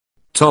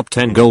top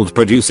 10 gold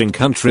producing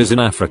countries in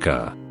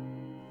Africa.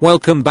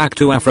 Welcome back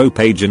to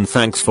Afropage and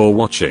thanks for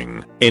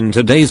watching. In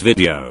today's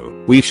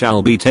video, we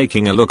shall be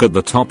taking a look at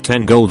the top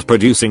 10 gold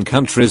producing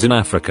countries in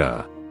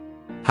Africa.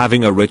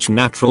 Having a rich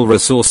natural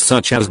resource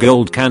such as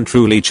gold can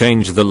truly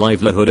change the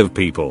livelihood of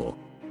people.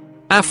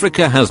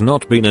 Africa has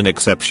not been an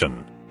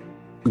exception.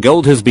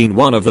 Gold has been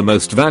one of the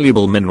most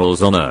valuable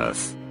minerals on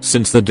Earth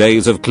since the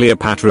days of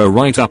Cleopatra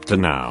right up to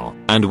now,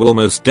 and will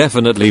most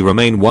definitely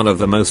remain one of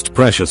the most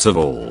precious of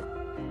all.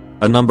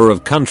 A number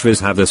of countries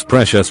have this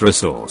precious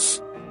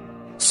resource.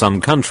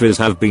 Some countries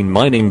have been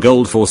mining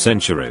gold for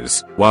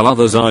centuries, while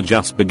others are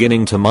just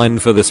beginning to mine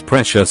for this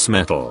precious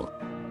metal.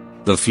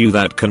 The few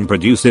that can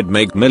produce it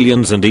make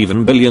millions and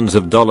even billions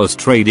of dollars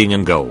trading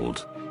in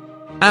gold.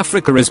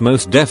 Africa is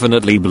most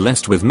definitely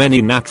blessed with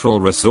many natural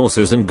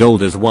resources and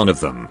gold is one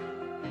of them.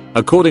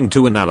 According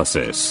to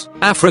analysis,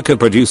 Africa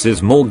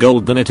produces more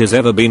gold than it has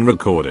ever been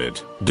recorded,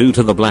 due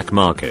to the black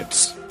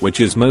markets, which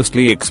is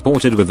mostly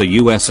exported, with the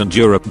US and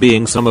Europe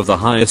being some of the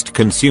highest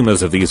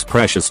consumers of these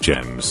precious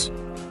gems.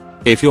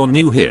 If you're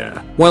new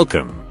here,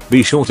 welcome,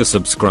 be sure to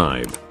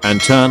subscribe, and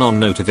turn on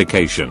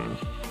notification,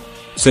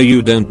 so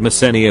you don't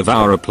miss any of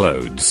our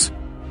uploads.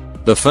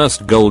 The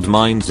first gold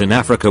mines in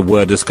Africa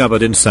were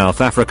discovered in South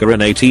Africa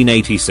in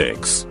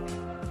 1886.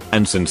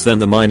 And since then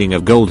the mining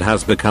of gold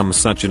has become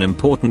such an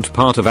important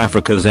part of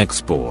Africa's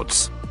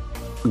exports.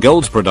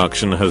 Gold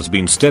production has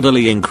been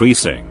steadily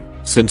increasing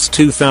since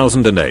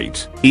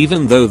 2008,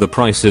 even though the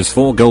prices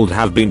for gold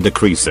have been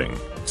decreasing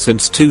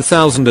since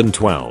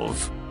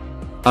 2012.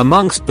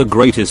 Amongst the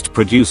greatest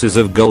producers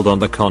of gold on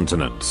the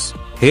continents,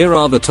 here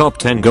are the top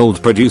 10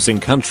 gold producing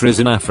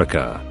countries in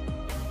Africa.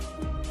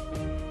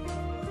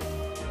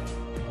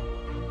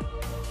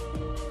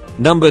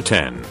 Number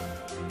 10.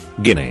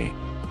 Guinea.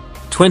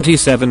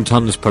 27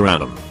 tons per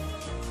annum.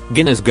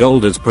 Guinea's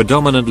gold is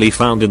predominantly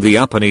found in the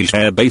Upper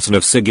Niger Basin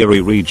of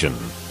Sigiri region,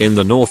 in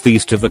the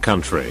northeast of the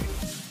country.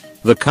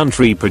 The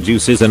country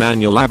produces an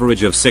annual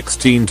average of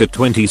 16 to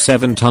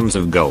 27 tons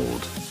of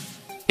gold.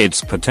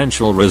 Its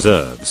potential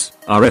reserves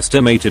are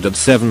estimated at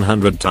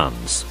 700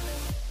 tons.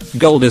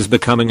 Gold is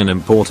becoming an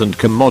important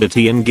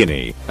commodity in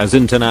Guinea, as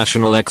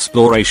international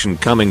exploration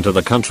coming to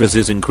the countries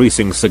is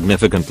increasing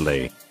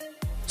significantly.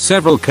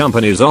 Several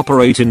companies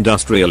operate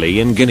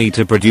industrially in Guinea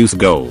to produce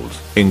gold,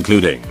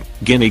 including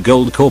Guinea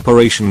Gold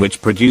Corporation, which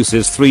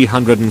produces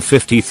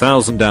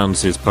 350,000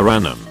 ounces per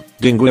annum,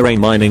 Dinguiraye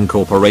Mining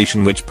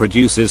Corporation, which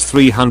produces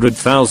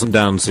 300,000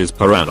 ounces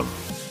per annum.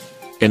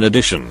 In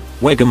addition,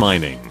 Wega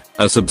Mining,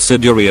 a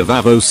subsidiary of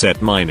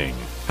Avoset Mining,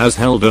 has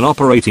held an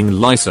operating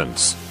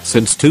license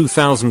since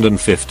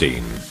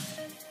 2015.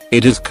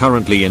 It is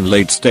currently in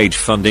late-stage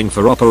funding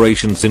for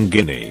operations in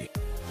Guinea.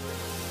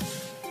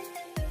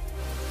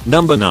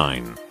 Number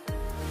 9.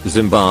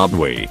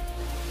 Zimbabwe.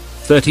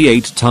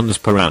 38 tons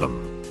per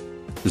annum.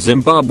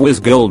 Zimbabwe's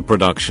gold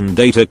production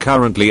data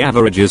currently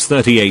averages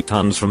 38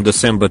 tons from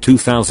December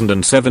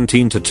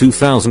 2017 to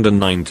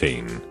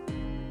 2019.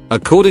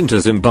 According to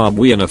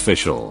Zimbabwean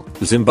official,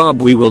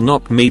 Zimbabwe will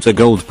not meet a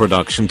gold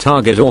production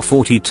target or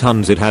 40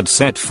 tons it had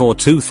set for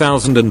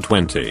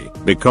 2020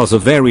 because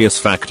of various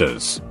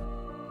factors.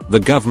 The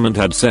government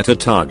had set a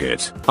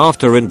target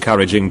after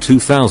encouraging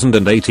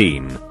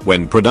 2018,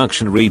 when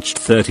production reached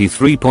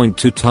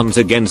 33.2 tons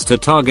against a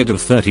target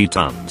of 30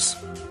 tons.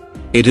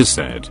 It is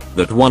said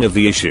that one of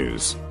the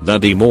issues that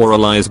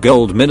demoralized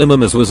gold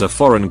minimums was a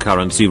foreign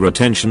currency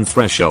retention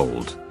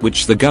threshold,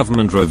 which the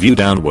government reviewed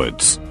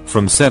downwards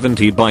from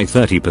 70 by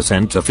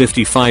 30% to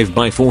 55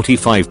 by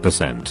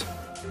 45%.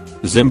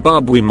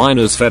 Zimbabwe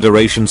Miners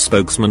Federation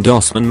spokesman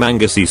Dosman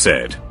Mangasi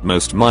said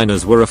most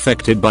miners were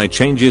affected by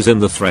changes in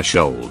the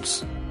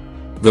thresholds.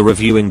 The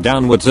reviewing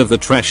downwards of the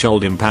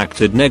threshold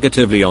impacted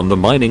negatively on the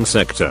mining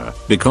sector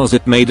because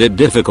it made it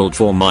difficult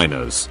for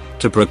miners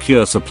to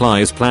procure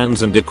supplies,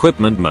 plans and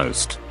equipment,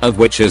 most of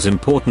which is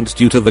important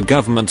due to the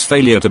government's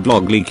failure to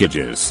block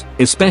leakages,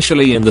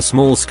 especially in the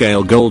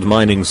small-scale gold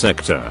mining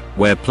sector,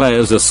 where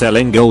players are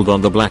selling gold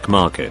on the black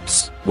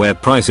markets, where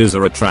prices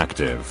are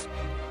attractive.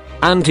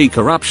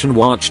 Anti-corruption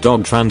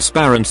watchdog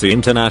Transparency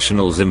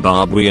International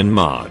Zimbabwe in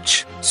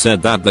March said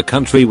that the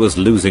country was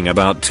losing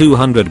about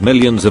 $200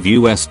 million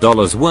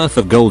worth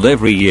of gold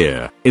every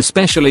year,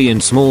 especially in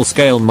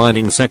small-scale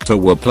mining sector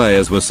where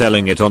players were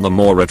selling it on the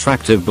more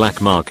attractive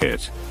black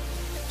market.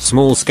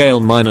 Small-scale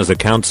miners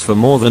accounts for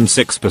more than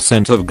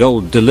 6% of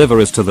gold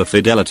deliveries to the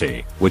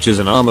Fidelity, which is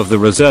an arm of the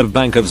Reserve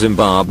Bank of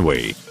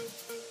Zimbabwe.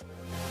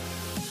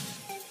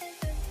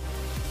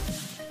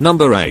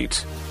 Number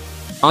 8.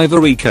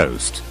 Ivory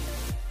Coast.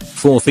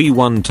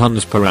 41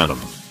 tons per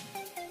annum.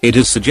 It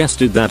is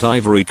suggested that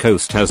Ivory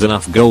Coast has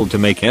enough gold to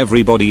make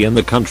everybody in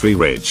the country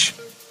rich.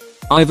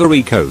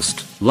 Ivory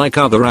Coast, like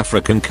other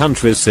African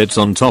countries, sits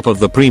on top of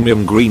the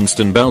premium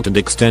greenstone belt and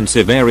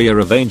extensive area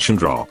of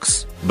ancient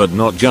rocks, but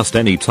not just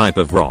any type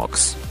of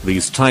rocks.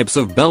 These types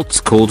of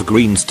belts, called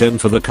greenstone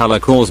for the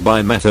color caused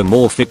by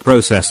metamorphic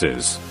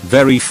processes,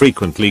 very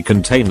frequently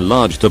contain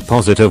large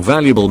deposit of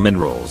valuable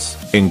minerals,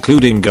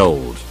 including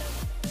gold.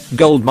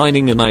 Gold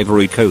mining in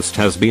Ivory Coast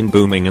has been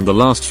booming in the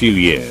last few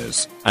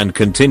years, and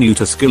continue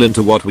to scale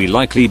into what will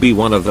likely be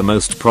one of the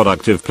most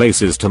productive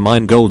places to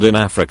mine gold in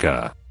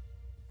Africa.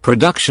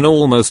 Production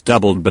almost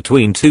doubled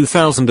between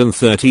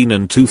 2013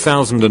 and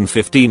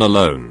 2015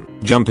 alone,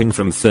 jumping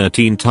from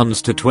 13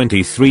 tons to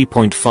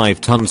 23.5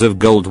 tons of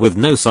gold with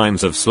no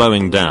signs of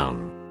slowing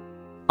down.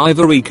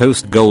 Ivory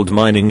Coast gold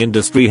mining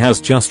industry has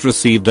just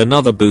received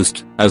another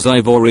boost, as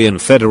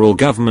Ivorian federal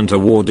government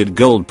awarded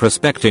gold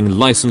prospecting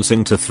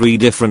licensing to 3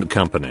 different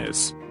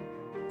companies.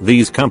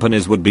 These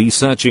companies would be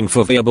searching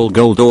for viable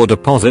gold ore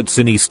deposits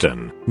in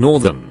eastern,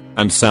 northern,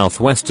 and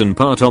southwestern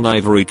part on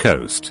Ivory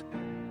Coast.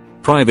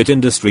 Private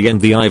industry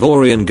and the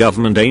Ivorian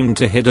government aim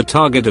to hit a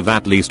target of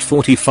at least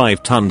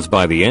 45 tons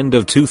by the end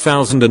of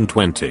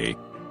 2020.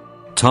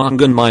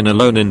 Tangan mine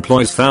alone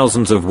employs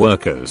thousands of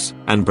workers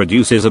and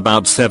produces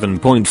about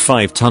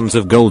 7.5 tons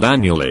of gold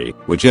annually,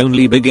 which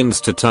only begins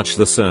to touch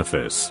the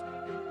surface.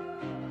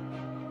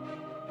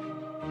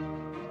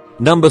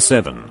 Number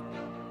 7.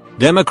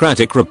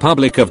 Democratic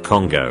Republic of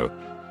Congo.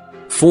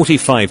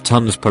 45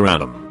 tons per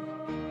annum.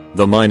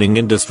 The mining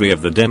industry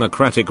of the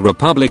Democratic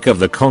Republic of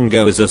the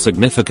Congo is a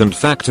significant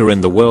factor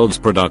in the world's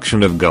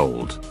production of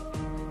gold.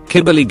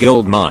 Kibali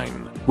Gold Mine,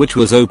 which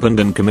was opened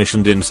and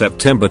commissioned in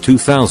September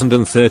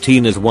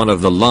 2013, is one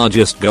of the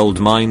largest gold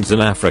mines in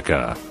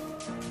Africa.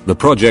 The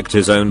project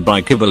is owned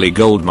by Kibali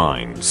Gold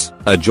Mines,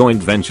 a joint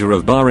venture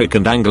of Barrick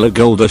and Anglo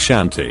Gold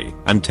Ashanti,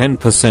 and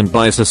 10%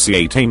 by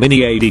Societe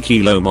Miniere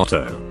Kilo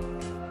Moto.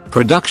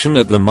 Production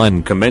at the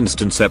mine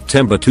commenced in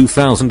September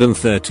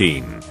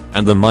 2013,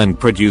 and the mine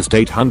produced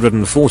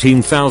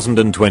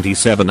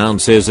 814,027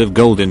 ounces of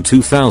gold in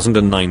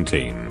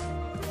 2019.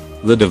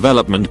 The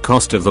development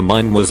cost of the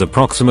mine was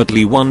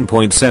approximately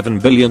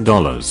 $1.7 billion.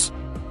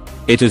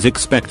 It is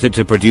expected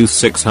to produce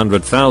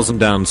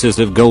 600,000 ounces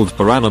of gold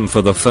per annum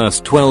for the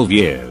first 12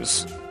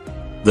 years.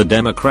 The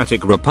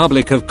Democratic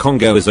Republic of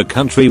Congo is a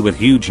country with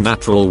huge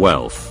natural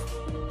wealth.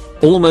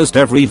 Almost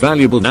every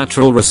valuable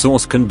natural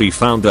resource can be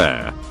found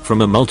there,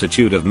 from a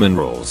multitude of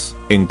minerals,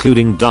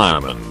 including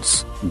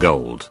diamonds,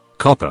 gold,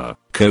 copper,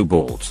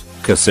 cobalt,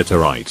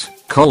 cassiterite,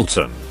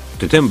 coltan,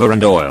 to timber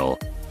and oil.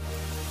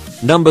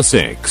 Number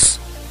 6.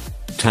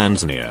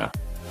 Tanzania.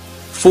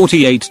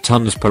 48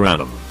 tons per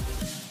annum.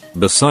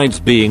 Besides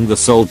being the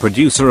sole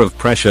producer of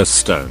precious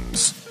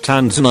stones,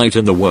 tanzanite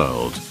in the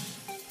world,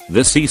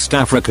 this East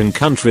African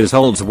country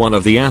holds one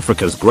of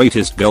Africa's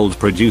greatest gold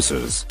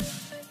producers.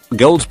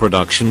 Gold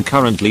production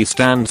currently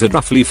stands at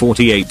roughly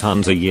 48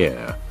 tons a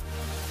year.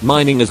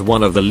 Mining is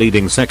one of the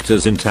leading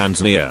sectors in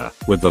Tanzania,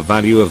 with the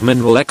value of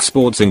mineral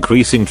exports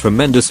increasing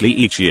tremendously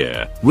each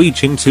year,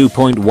 reaching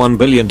 $2.1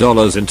 billion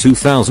in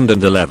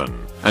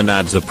 2011, and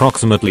adds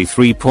approximately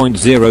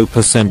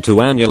 3.0%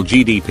 to annual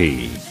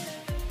GDP.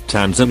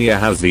 Tanzania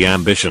has the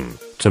ambition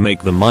to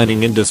make the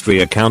mining industry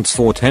accounts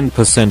for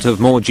 10% of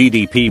more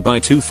GDP by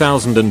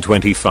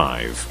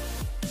 2025.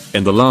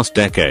 In the last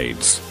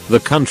decades, the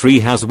country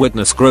has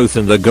witnessed growth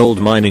in the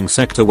gold mining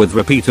sector, with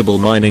reputable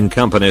mining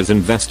companies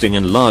investing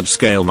in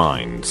large-scale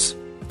mines.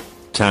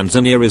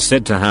 Tanzania is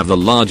said to have the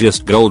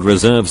largest gold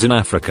reserves in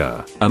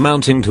Africa,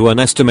 amounting to an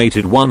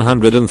estimated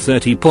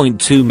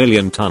 130.2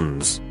 million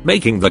tons,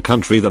 making the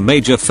country the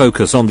major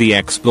focus on the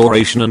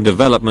exploration and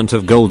development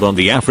of gold on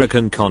the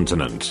African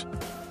continent.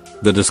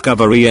 The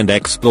discovery and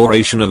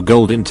exploration of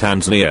gold in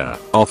Tanzania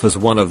offers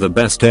one of the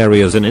best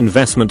areas in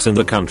investments in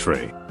the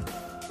country.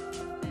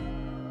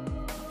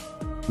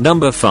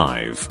 Number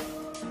 5.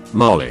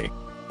 Mali.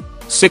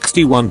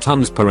 61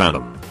 tons per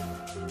annum.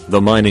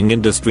 The mining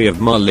industry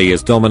of Mali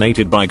is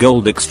dominated by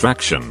gold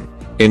extraction.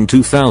 In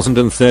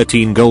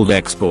 2013, gold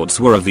exports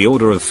were of the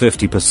order of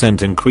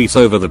 50% increase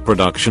over the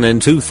production in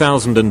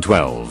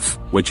 2012,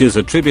 which is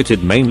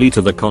attributed mainly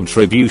to the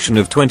contribution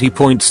of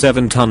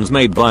 20.7 tons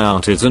made by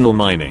artisanal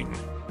mining.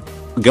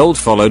 Gold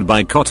followed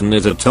by cotton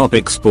is a top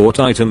export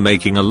item,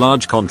 making a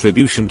large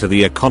contribution to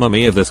the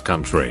economy of this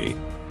country.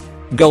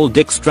 Gold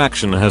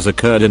extraction has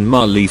occurred in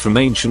Mali from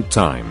ancient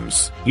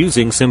times,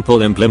 using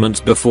simple implements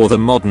before the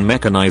modern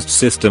mechanized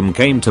system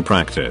came to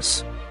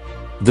practice.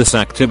 This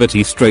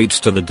activity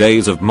strates to the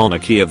days of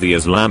monarchy of the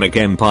Islamic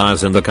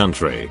empires in the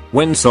country,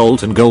 when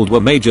salt and gold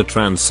were major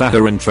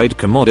trans-Saharan trade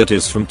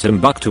commodities from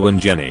Timbuktu and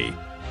Guinea.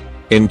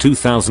 In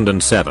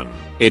 2007,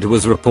 it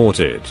was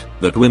reported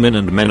that women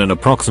and men in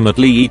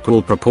approximately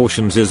equal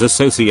proportions is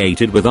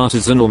associated with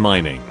artisanal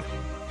mining.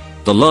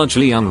 The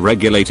largely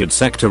unregulated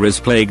sector is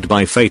plagued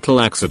by fatal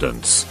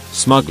accidents,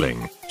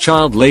 smuggling,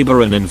 child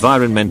labor and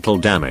environmental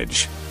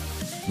damage.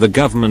 The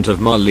government of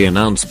Mali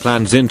announced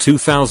plans in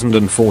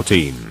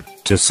 2014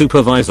 to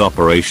supervise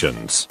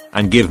operations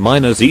and give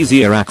miners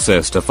easier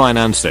access to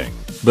financing,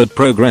 but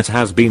progress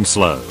has been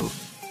slow.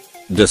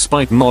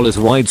 Despite Mali's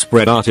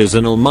widespread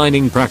artisanal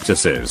mining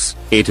practices,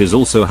 it is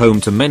also home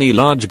to many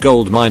large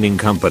gold mining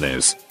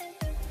companies.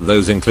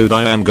 Those include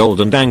IAMGOLD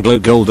and Anglo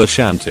Gold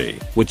Ashanti,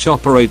 which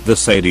operate the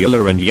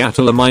Sadiola and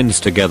Yatala mines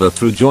together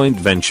through joint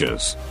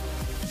ventures.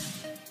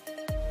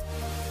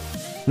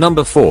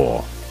 Number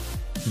 4.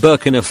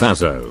 Burkina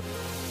Faso.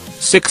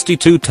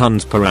 62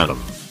 tons per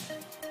annum.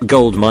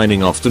 Gold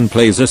mining often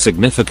plays a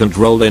significant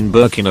role in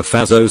Burkina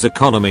Faso's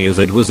economy, as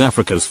it was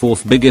Africa's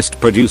fourth biggest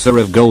producer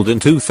of gold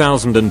in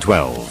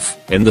 2012.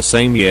 In the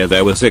same year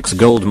there were 6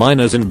 gold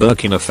miners in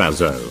Burkina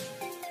Faso.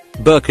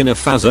 Burkina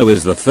Faso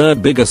is the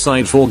third biggest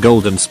site for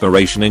gold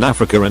exploration in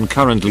Africa and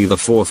currently the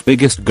fourth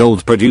biggest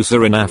gold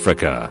producer in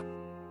Africa.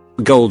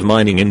 Gold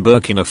mining in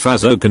Burkina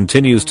Faso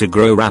continues to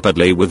grow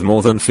rapidly, with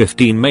more than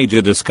 15 major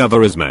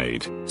discoveries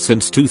made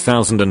since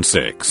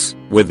 2006.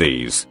 With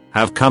these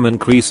have come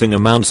increasing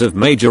amounts of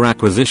major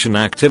acquisition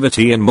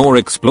activity and more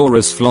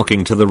explorers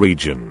flocking to the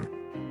region.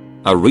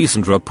 A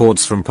recent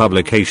reports from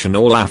publication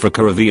All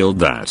Africa revealed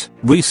that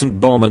recent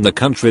boom in the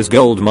country's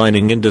gold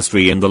mining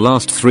industry in the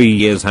last 3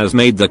 years has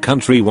made the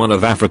country one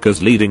of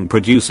Africa's leading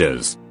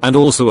producers, and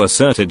also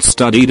asserted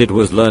studied it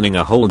was learning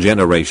a whole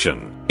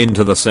generation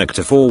into the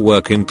sector for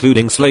work,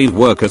 including slave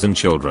workers and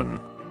children.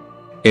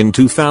 In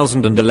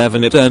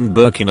 2011 it earned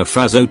Burkina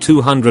Faso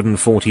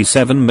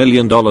 $247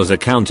 million,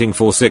 accounting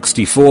for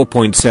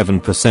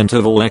 64.7%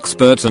 of all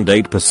exports and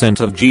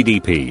 8% of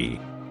GDP.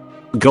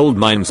 Gold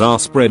mines are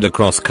spread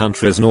across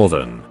country's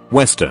northern,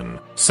 western,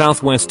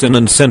 southwestern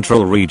and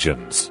central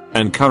regions,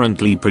 and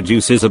currently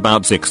produces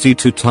about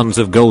 62 tons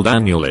of gold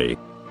annually.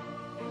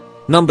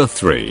 Number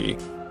 3.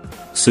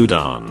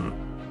 Sudan.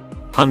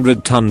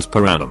 100 tons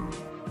per annum.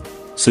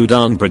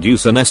 Sudan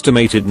produced an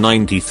estimated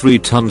 93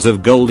 tons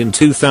of gold in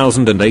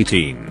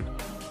 2018.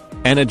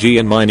 Energy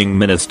and Mining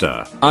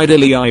Minister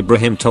Idili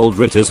Ibrahim told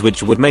Reuters,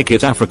 which would make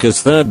it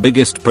Africa's third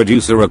biggest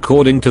producer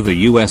according to the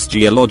US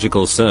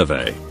Geological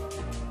Survey.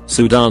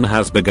 Sudan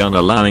has begun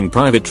allowing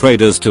private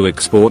traders to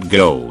export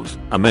gold,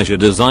 a measure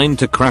designed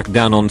to crack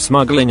down on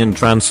smuggling and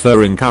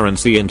transferring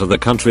currency into the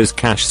country's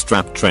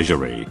cash-strapped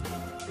treasury.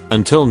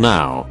 Until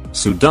now,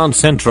 Sudan's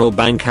central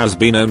bank has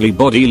been only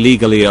body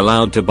legally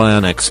allowed to buy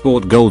and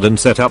export gold and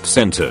set up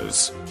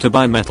centers to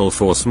buy metal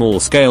for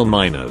small-scale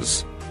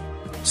miners.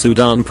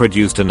 Sudan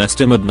produced an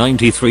estimated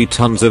 93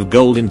 tons of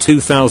gold in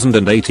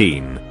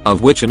 2018,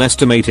 of which an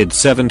estimated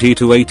 70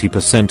 to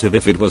 80% of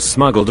it was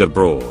smuggled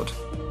abroad.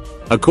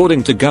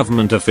 According to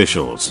government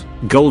officials,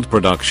 gold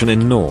production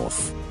in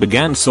North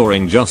began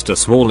soaring, just a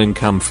small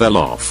income fell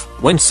off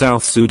when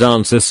South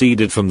Sudan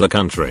seceded from the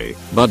country,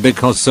 but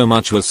because so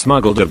much was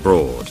smuggled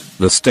abroad,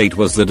 the state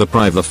was to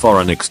deprive the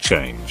foreign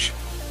exchange.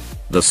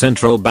 The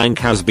central bank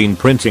has been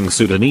printing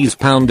Sudanese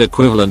pound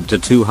equivalent to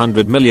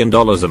 $200 million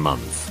a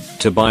month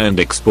to buy and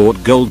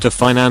export gold to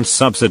finance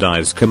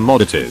subsidized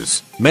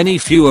commodities, many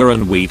fewer,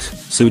 and wheat.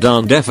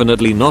 Sudan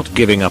definitely not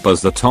giving up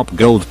as the top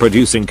gold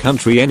producing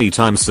country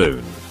anytime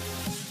soon.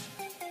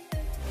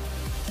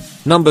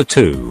 Number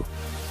 2.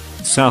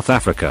 South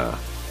Africa.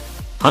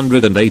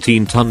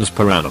 118 tons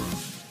per annum.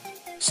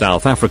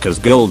 South Africa's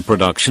gold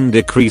production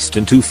decreased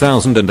in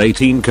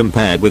 2018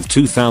 compared with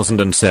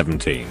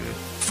 2017,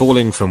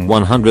 falling from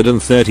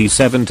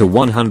 137 to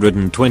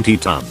 120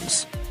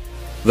 tons.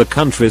 The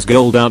country's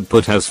gold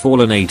output has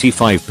fallen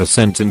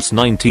 85% since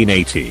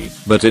 1980,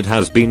 but it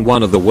has been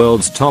one of the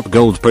world's top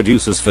gold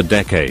producers for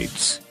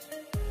decades.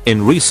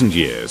 In recent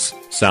years,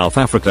 South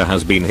Africa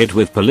has been hit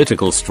with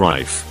political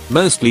strife,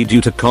 mostly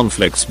due to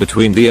conflicts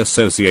between the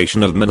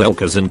Association of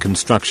Mineworkers and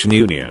Construction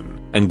Union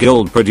and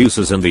gold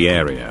producers in the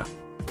area.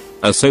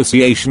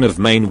 Association of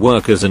Mine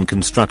Workers and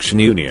Construction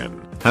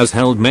Union has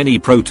held many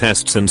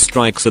protests and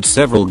strikes at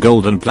several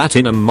gold and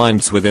platinum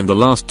mines within the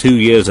last 2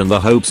 years in the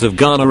hopes of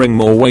garnering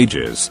more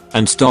wages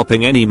and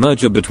stopping any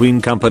merger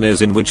between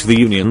companies in which the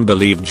union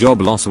believed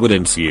job loss would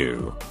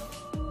ensue.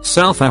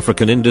 South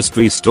African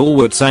industry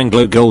stalwarts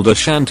Anglo Gold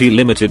Ashanti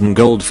Limited and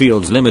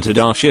Goldfields Limited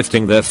are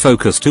shifting their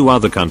focus to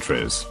other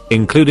countries,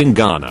 including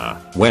Ghana,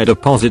 where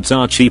deposits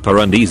are cheaper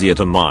and easier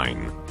to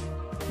mine.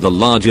 The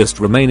largest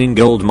remaining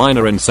gold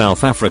miner in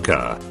South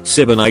Africa,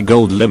 Siboney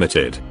Gold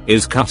Limited,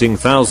 is cutting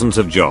thousands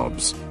of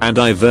jobs and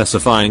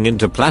diversifying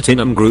into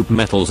platinum group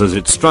metals as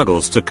it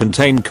struggles to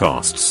contain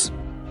costs.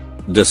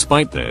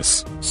 Despite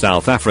this,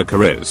 South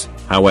Africa is,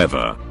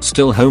 however,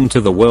 still home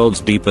to the world's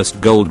deepest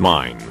gold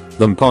mine,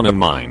 the Mponeng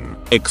Mine,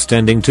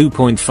 extending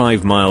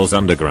 2.5 miles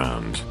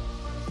underground.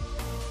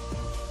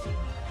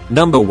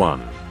 Number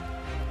 1.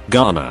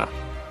 Ghana.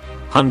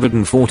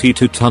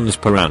 142 tons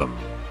per annum.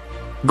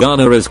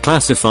 Ghana is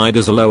classified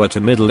as a lower to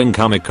middle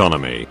income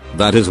economy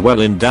that is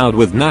well endowed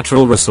with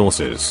natural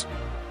resources.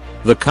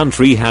 The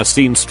country has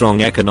seen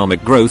strong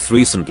economic growth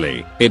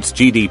recently. Its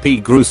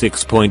GDP grew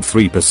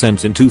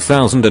 6.3% in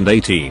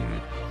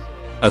 2018.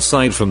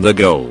 Aside from the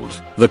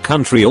gold, the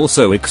country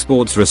also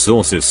exports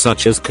resources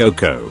such as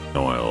cocoa,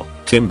 oil,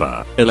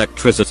 timber,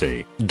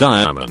 electricity,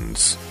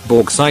 diamonds,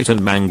 bauxite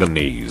and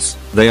manganese.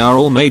 They are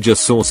all major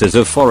sources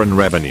of foreign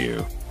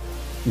revenue.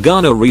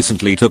 Ghana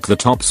recently took the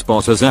top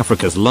spot as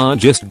Africa's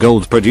largest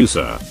gold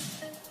producer.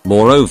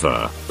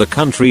 Moreover, the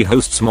country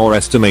hosts more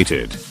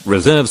estimated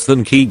reserves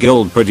than key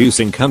gold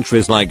producing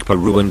countries like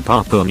Peru and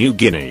Papua New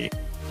Guinea.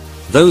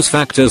 Those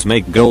factors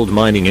make gold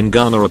mining in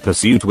Ghana a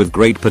pursuit with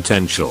great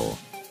potential.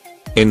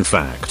 In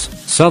fact,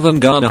 southern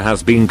Ghana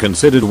has been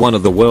considered one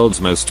of the world's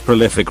most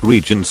prolific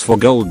regions for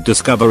gold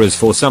discoveries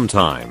for some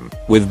time,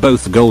 with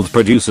both gold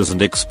producers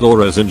and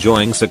explorers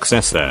enjoying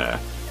success there.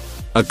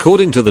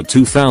 According to the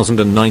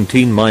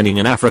 2019 Mining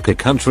in Africa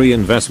Country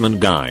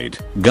Investment Guide,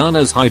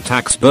 Ghana's high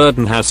tax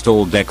burden has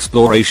stalled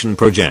exploration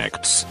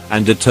projects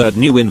and deterred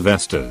new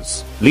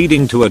investors,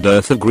 leading to a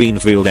dearth of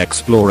greenfield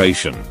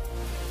exploration.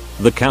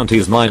 The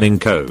country's mining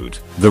code,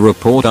 the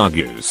report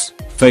argues,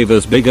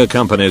 favors bigger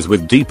companies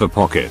with deeper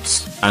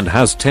pockets and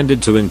has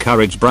tended to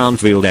encourage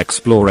brownfield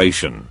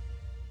exploration.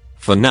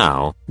 For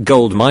now,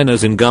 gold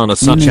miners in Ghana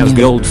such as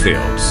Gold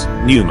Fields,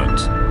 Newmont,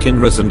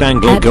 Kinross and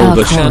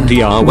AngloGold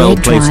Ashanti are well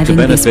placed to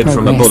benefit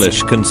from a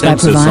bullish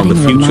consensus on the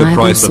future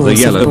price of the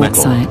yellow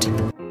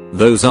metal.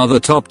 Those are the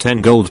top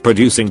 10 gold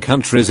producing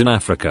countries in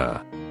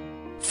Africa.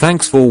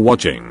 Thanks for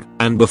watching,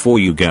 and before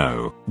you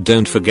go,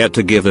 don't forget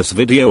to give this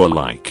video a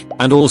like,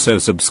 and also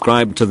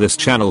subscribe to this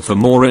channel for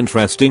more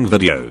interesting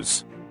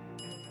videos.